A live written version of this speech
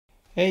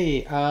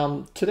Hey,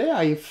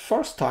 today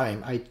first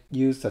time I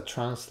used the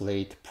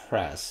Translate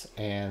Press,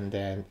 and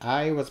then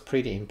I was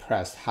pretty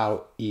impressed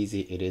how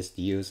easy it is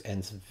to use, and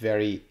it's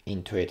very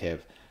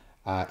intuitive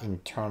in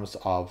terms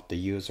of the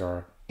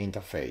user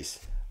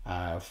interface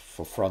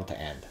for front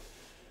end.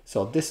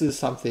 So this is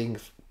something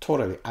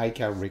totally I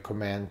can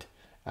recommend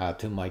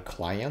to my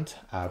client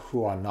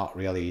who are not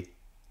really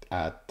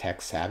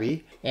tech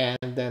savvy. And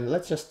then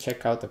let's just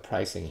check out the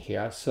pricing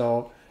here.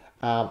 So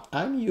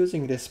I'm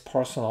using this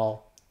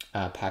personal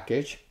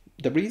package.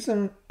 The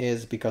reason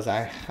is because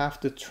I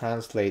have to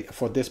translate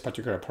for this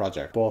particular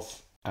project,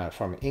 both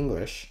from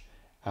English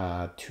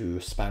to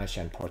Spanish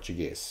and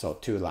Portuguese, so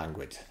two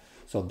languages.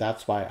 So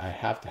that's why I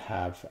have to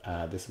have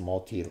this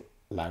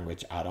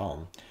multi-language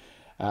add-on.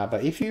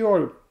 But if you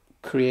are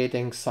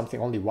creating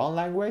something only one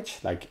language,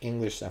 like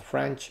English and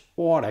French,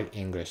 or like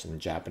English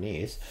and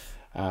Japanese,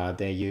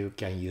 then you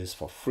can use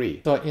for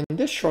free. So in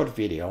this short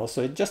video,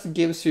 so it just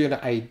gives you an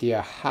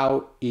idea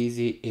how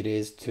easy it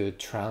is to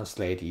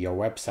translate your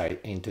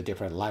website into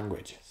different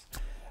languages.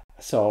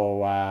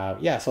 So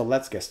yeah, so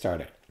let's get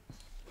started.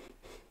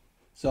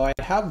 So I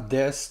have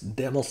this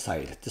demo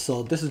site.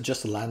 So this is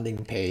just a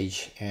landing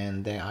page,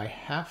 and then I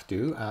have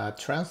to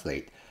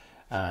translate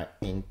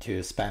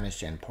into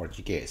Spanish and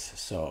Portuguese.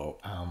 So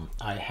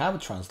I have a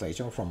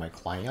translation from my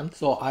client.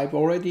 So I've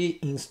already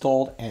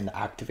installed and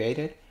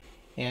activated.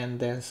 And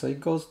then so it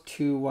goes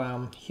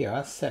to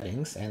here,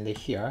 settings, and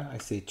here I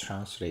see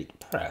Translate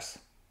Press.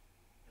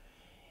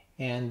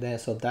 And then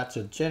so that's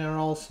a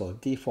general, so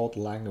default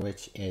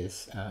language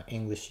is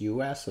English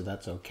US, so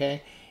that's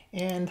okay.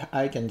 And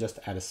I can just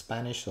add a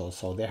Spanish,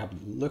 so they have,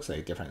 looks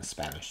like different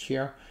Spanish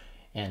here,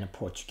 and a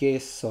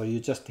Portuguese, so you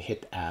just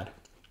hit add.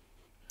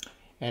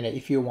 And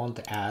if you want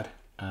to add,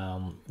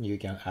 you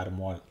can add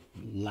more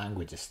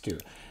languages too.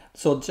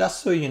 So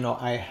just so you know,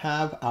 I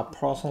have a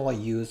personal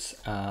use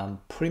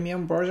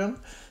premium version.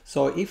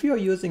 So if you're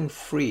using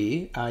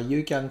free,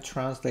 you can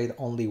translate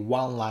only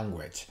one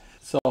language.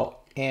 So,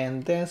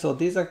 and then, so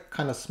these are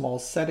kind of small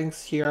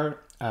settings here,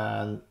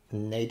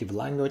 native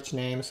language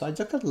name. So I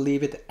just gotta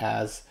leave it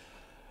as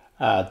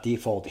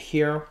default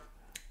here.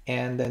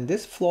 And then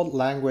this float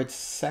language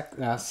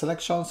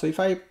selection. So if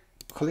I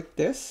click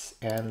this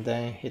and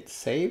then hit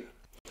save.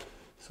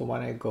 So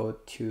when I go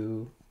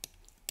to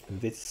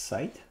this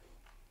site,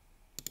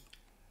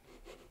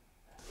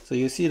 so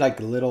you see like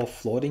a little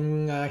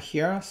floating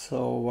here.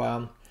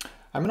 So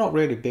I'm not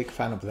really a big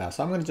fan of that.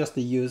 So I'm going to just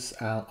use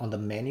on the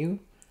menu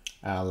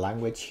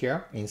language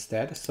here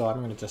instead. So I'm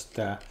going to just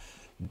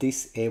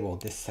disable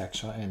this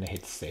section and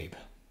hit save.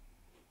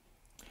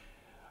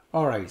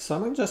 All right, so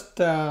I'm going to just,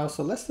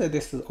 so let's say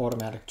this is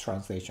automatic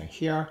translation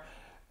here.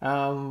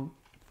 Again,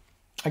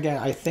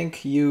 I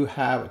think you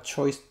have a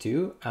choice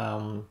to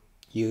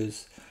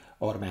use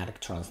automatic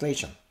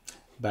translation.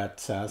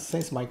 But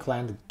since my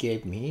client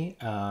gave me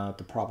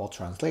the proper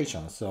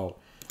translation, so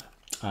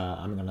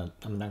I'm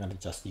not gonna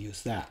just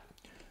use that.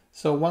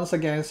 So once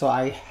again, so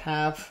I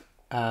have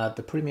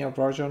the premium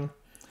version,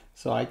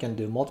 so I can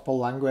do multiple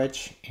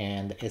language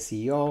and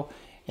SEO.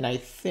 And I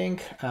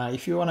think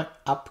if you want to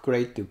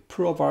upgrade to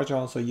pro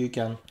version, so you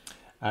can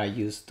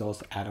use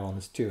those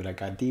add-ons too, like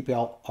a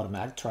DeepL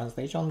automatic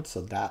translation. So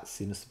that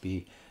seems to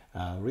be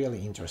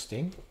really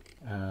interesting.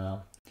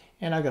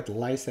 And I got the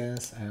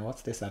license, and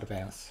what's this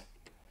advanced?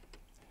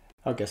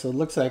 Okay, so it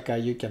looks like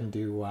you can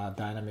do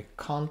dynamic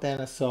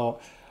content.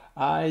 So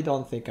I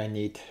don't think I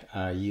need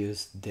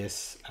use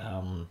this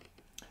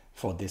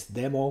for this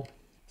demo.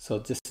 So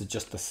this is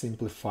just to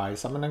simplify.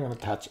 So I'm not going to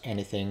touch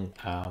anything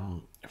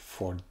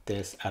for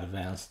this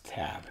advanced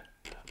tab.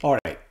 All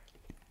right,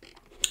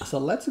 so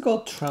let's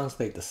go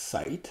translate the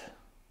site.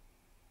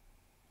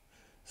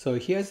 So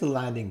here's the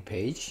landing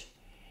page.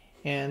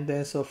 And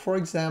then, so for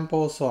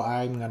example, so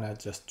I'm gonna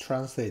just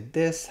translate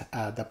this,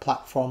 the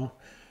platform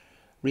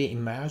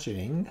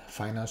reimagining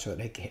financial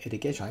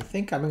education. I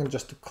think I'm going to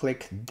just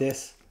click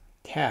this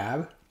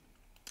tab,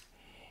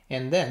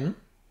 and then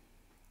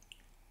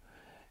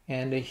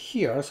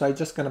here, so I'm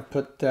just going to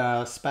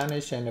put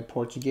Spanish and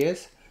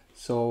Portuguese.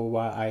 So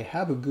I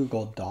have a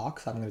Google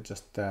Docs. I'm going to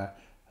just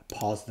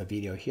pause the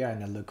video here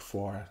and look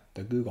for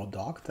the Google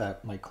Doc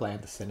that my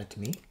client sent it to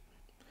me.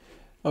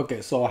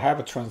 Okay, so I have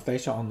a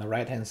translation on the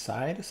right hand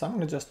side. So I'm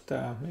going to just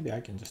maybe I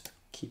can just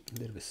keep it a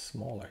little bit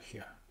smaller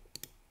here.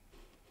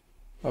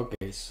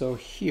 Okay, so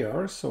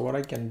here, so what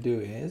I can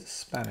do is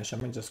Spanish. I'm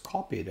gonna just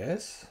copy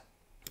this.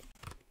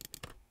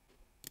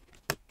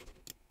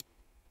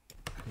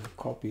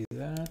 Copy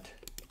that.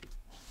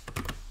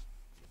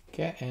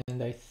 Okay,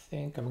 and I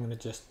think I'm gonna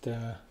just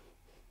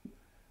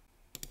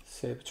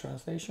save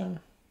translation.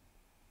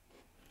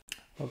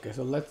 Okay,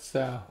 so let's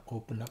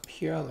open up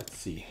here. Let's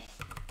see.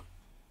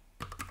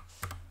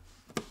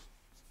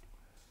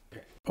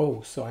 Okay.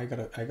 Oh, so I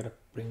gotta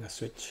bring a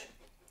switch.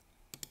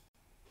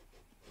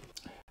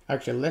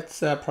 Actually,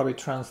 let's probably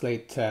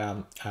translate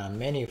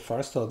menu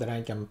first, so that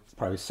I can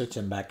probably switch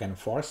them back and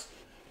forth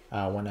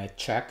when I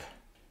check.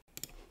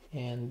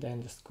 And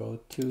then just go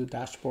to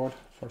dashboard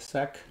for a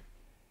sec.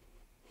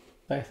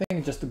 I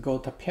think just to go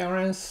to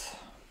appearance.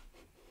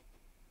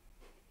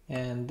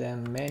 and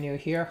then menu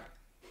here,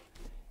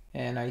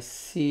 and I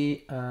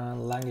see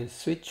language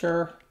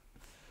switcher.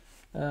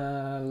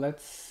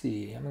 Let's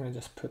see, I'm gonna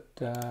just put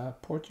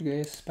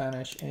Portuguese,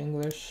 Spanish,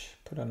 English,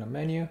 put on the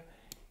menu,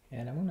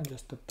 and I'm gonna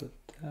just put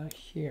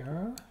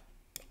here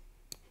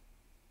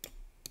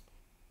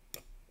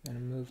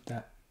and move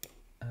that.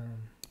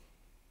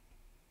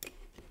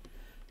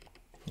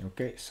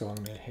 Okay, so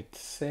I'm gonna hit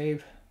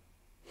save.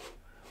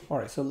 All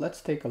right, so let's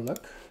take a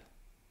look.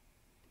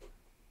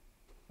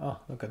 Oh,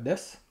 look at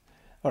this.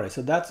 All right,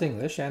 so that's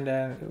English, and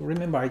then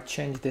remember I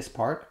changed this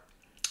part,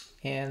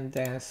 and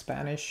then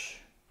Spanish.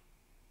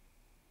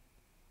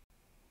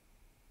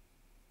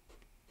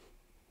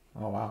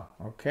 Oh wow,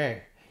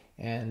 okay,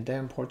 and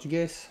then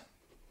Portuguese.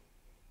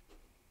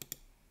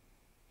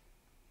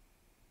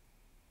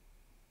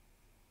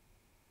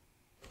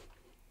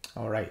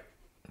 All right,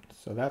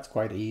 so that's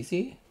quite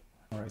easy.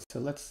 All right, so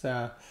let's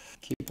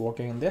keep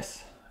working on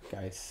this,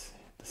 guys.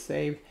 The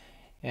save,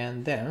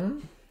 and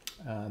then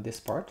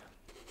this part.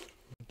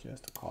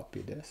 Just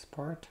copy this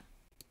part.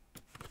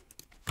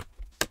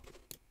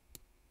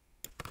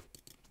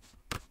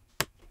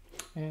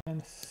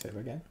 And save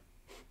again.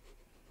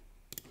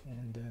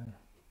 And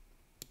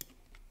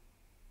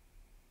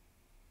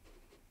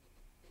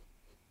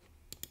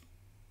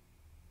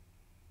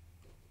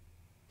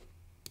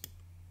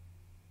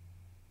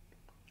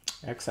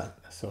excellent.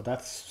 So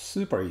that's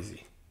super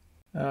easy.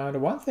 The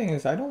one thing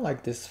is I don't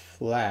like this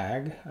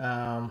flag.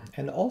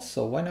 And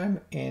also when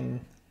I'm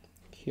in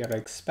here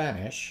like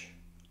Spanish,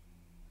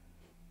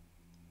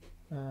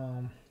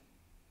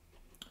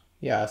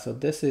 yeah, so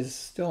this is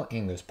still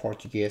English,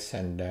 Portuguese,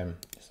 and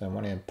so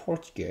when in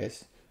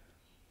Portuguese,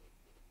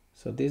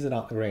 so these are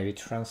not really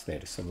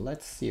translated. So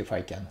let's see if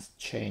I can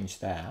change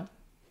that.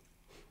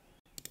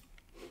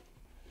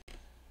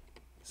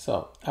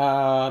 So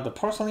the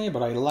personally,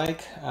 but I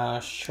like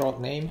short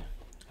name.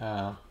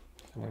 I'm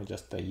gonna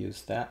just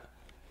use that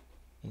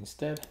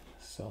instead.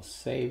 So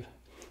save.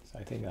 So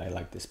I think I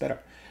like this better.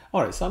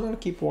 All right, so I'm gonna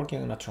keep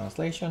working on a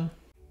translation.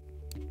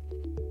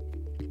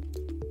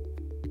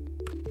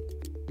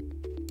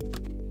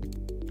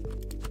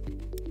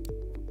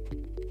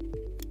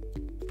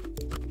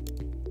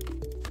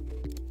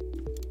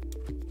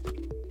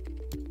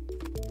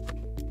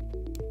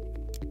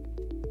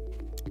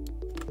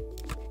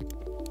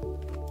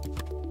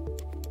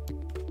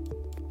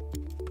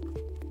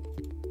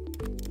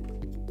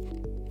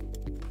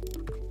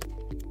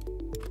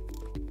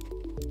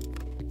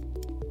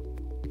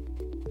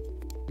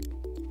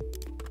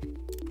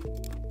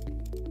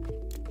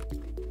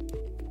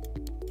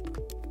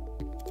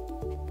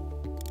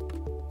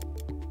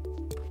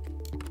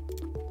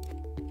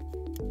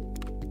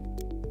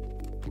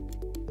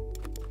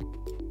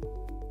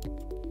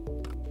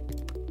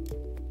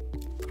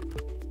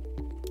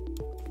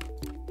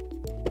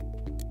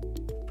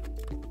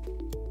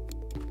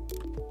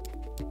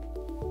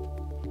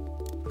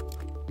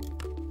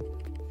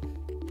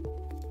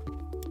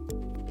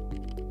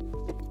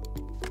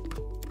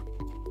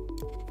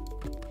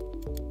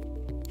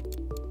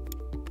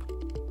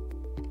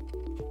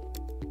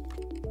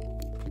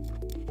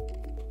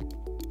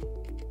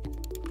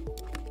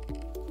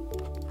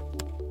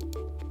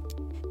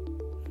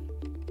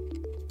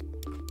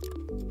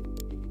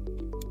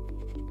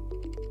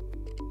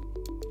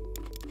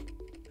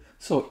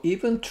 So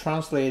even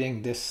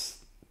translating this,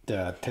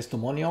 the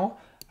testimonial,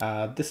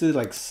 this is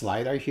like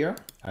slider here,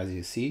 as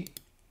you see.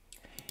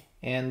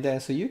 And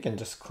then so you can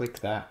just click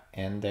that,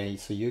 and then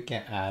so you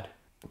can add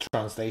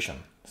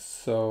translation.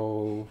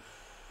 So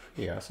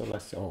yeah, so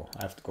let's, oh,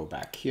 I have to go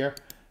back here.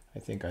 I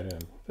think I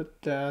didn't put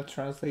the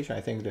translation.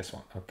 I think this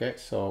one. Okay,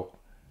 so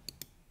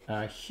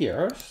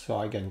here, so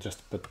I can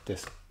just put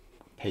this,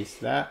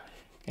 paste that,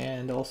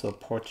 and also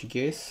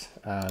Portuguese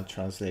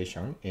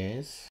translation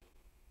is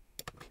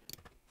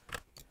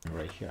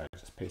right here. I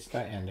just paste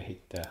that and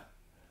hit the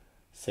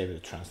save the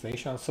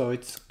translation. So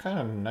it's kind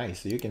of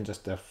nice. You can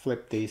just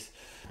flip these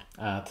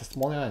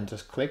testimonial and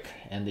just click,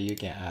 and then you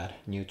can add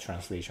new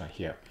translation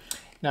here.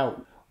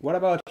 Now, what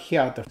about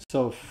here?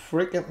 So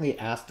frequently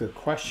asked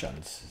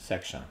questions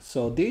section.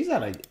 So these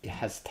are like, it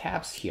has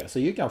tabs here. So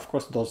you can, of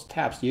course, those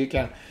tabs you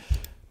can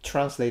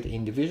translate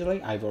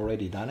individually. I've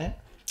already done it.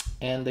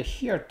 And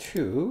here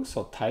too,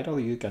 so title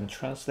you can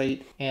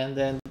translate, and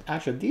then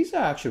actually these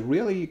are actually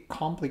really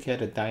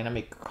complicated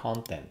dynamic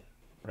content,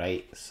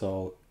 right?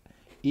 So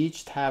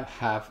each tab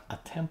have a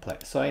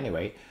template. So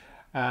anyway,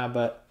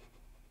 but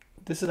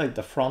this is like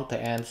the front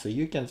end, so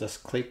you can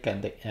just click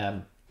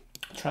and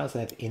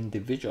translate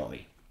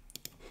individually.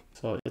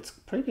 So it's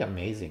pretty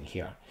amazing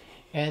here.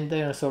 And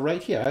then so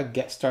right here,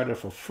 get started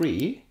for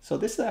free. So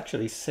this is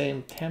actually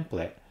same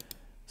template,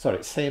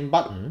 sorry, same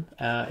button.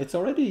 It's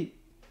already,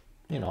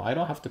 you know, I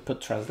don't have to put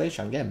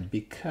translation again,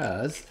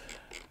 because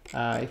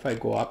if I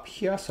go up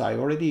here, so I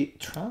already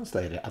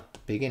translated at the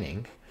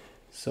beginning.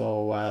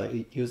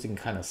 So using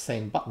kind of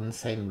same button,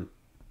 same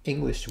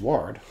English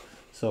word.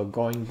 So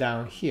going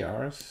down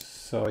here,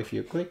 so if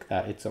you click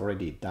that, it's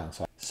already done.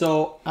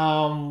 So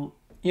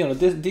you know,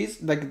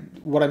 this like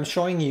what I'm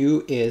showing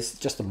you is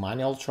just a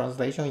manual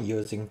translation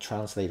using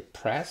Translate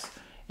Press,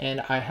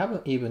 and I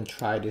haven't even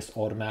tried this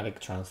automatic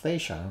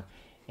translation.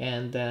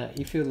 And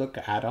if you look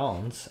at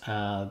add-ons,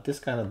 this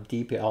kind of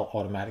DPL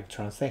automatic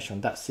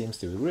translation, that seems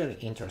to be really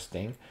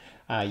interesting.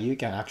 You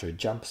can actually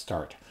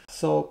jumpstart.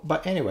 So,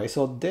 but anyway,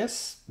 so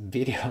this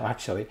video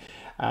actually,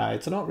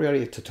 it's not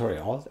really a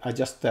tutorial. I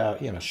just,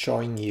 you know,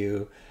 showing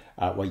you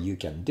what you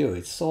can do.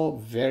 It's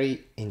so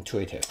very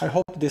intuitive. I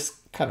hope this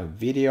kind of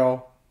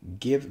video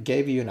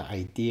gave you an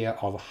idea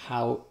of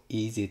how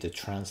easy to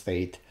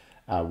translate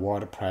a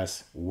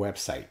WordPress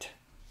website.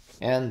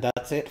 And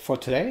that's it for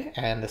today,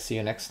 and see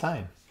you next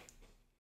time.